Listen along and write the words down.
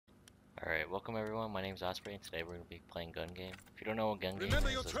Alright, welcome everyone, my name's Osprey and today we're going to be playing gun game. If you don't know what gun game is,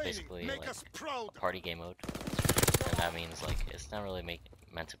 it's basically like a party game mode. And that means like, it's not really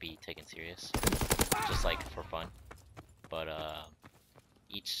meant to be taken serious. Just like for fun. But like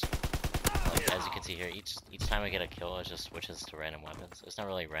as you can see here, each time I get a kill it just switches to random weapons. It's not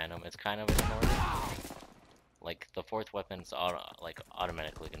really random, it's kind of in an order. Like the fourth weapon's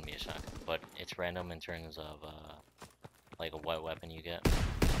automatically going to be a shotgun, but it's random in terms of like what weapon you get.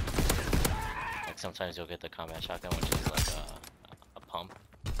 Like sometimes you'll get the combat shotgun, which is like a pump,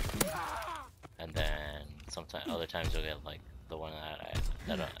 and then sometimes other times you'll get like the one that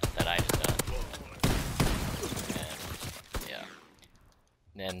I just got. And yeah,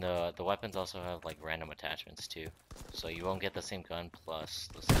 and the weapons also have like random attachments too, so you won't get the same gun plus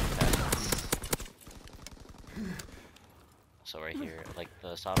the same attachments. So right here, like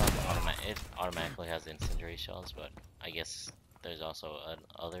the sawed-off it automatically has incendiary shells, but I guess there's also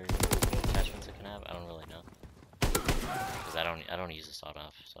other attachments it can have. I don't really know, because I don't use the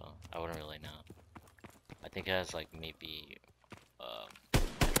sawed-off, so I wouldn't really know. I think it has like maybe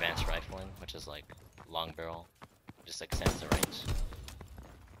advanced rifling, which is like long barrel, just extends the range.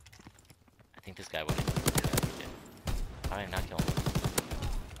 I think this guy would. How did I not kill him?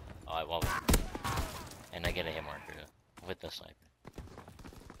 Oh, I wobbled. And I get a hit marker with the sniper.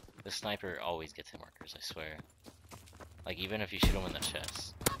 The sniper always gets hit markers, I swear. Like, even if you shoot him in the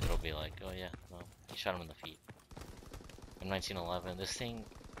chest, it'll be like, oh yeah, well, you shot him in the feet. In 1911, this thing,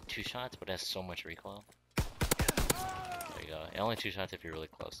 2 shots, but it has so much recoil. There you go. And only 2 shots if you're really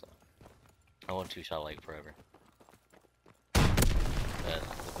close, though. I won't 2-shot like forever. The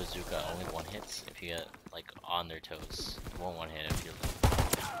bazooka only 1 hits if you get, like, on their toes. It won't 1 hit if you're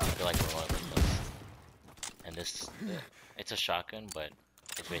like remotely close. And this, it's a shotgun, but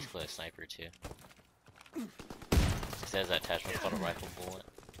it's basically a sniper too. It says that attachment called a rifle bullet,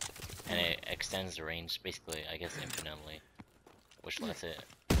 and it extends the range basically, I guess, infinitely, which lets it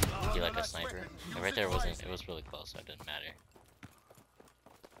be like a sniper. And right there it was really close, so it didn't matter.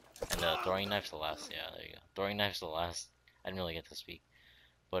 And the throwing knife's the last, yeah, there you go. Throwing knife's the last, I didn't really get to speak,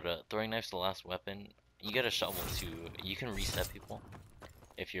 but throwing knife's the last weapon. You get a shovel too, you can reset people,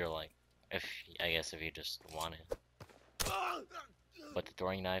 if you're like, I guess if you just want it. But the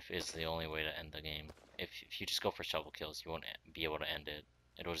throwing knife is the only way to end the game. If you just go for shovel kills, you won't be able to end it.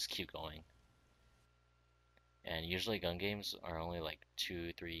 It'll just keep going. And usually gun games are only like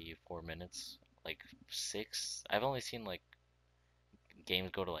 2, 3, 4 minutes. Like 6. I've only seen like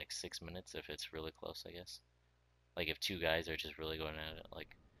games go to like 6 minutes if it's really close, I guess. Like if 2 guys are just really going at it,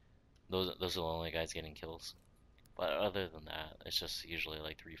 like those are the only guys getting kills. But other than that, it's just usually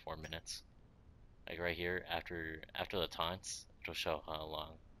like 3, 4 minutes. Like right here, after the taunts, it'll show how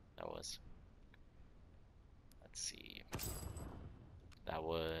long that was. Let's see. That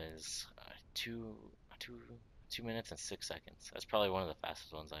was 2 minutes and 6 seconds. That's probably one of the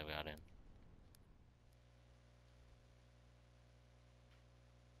fastest ones I got in.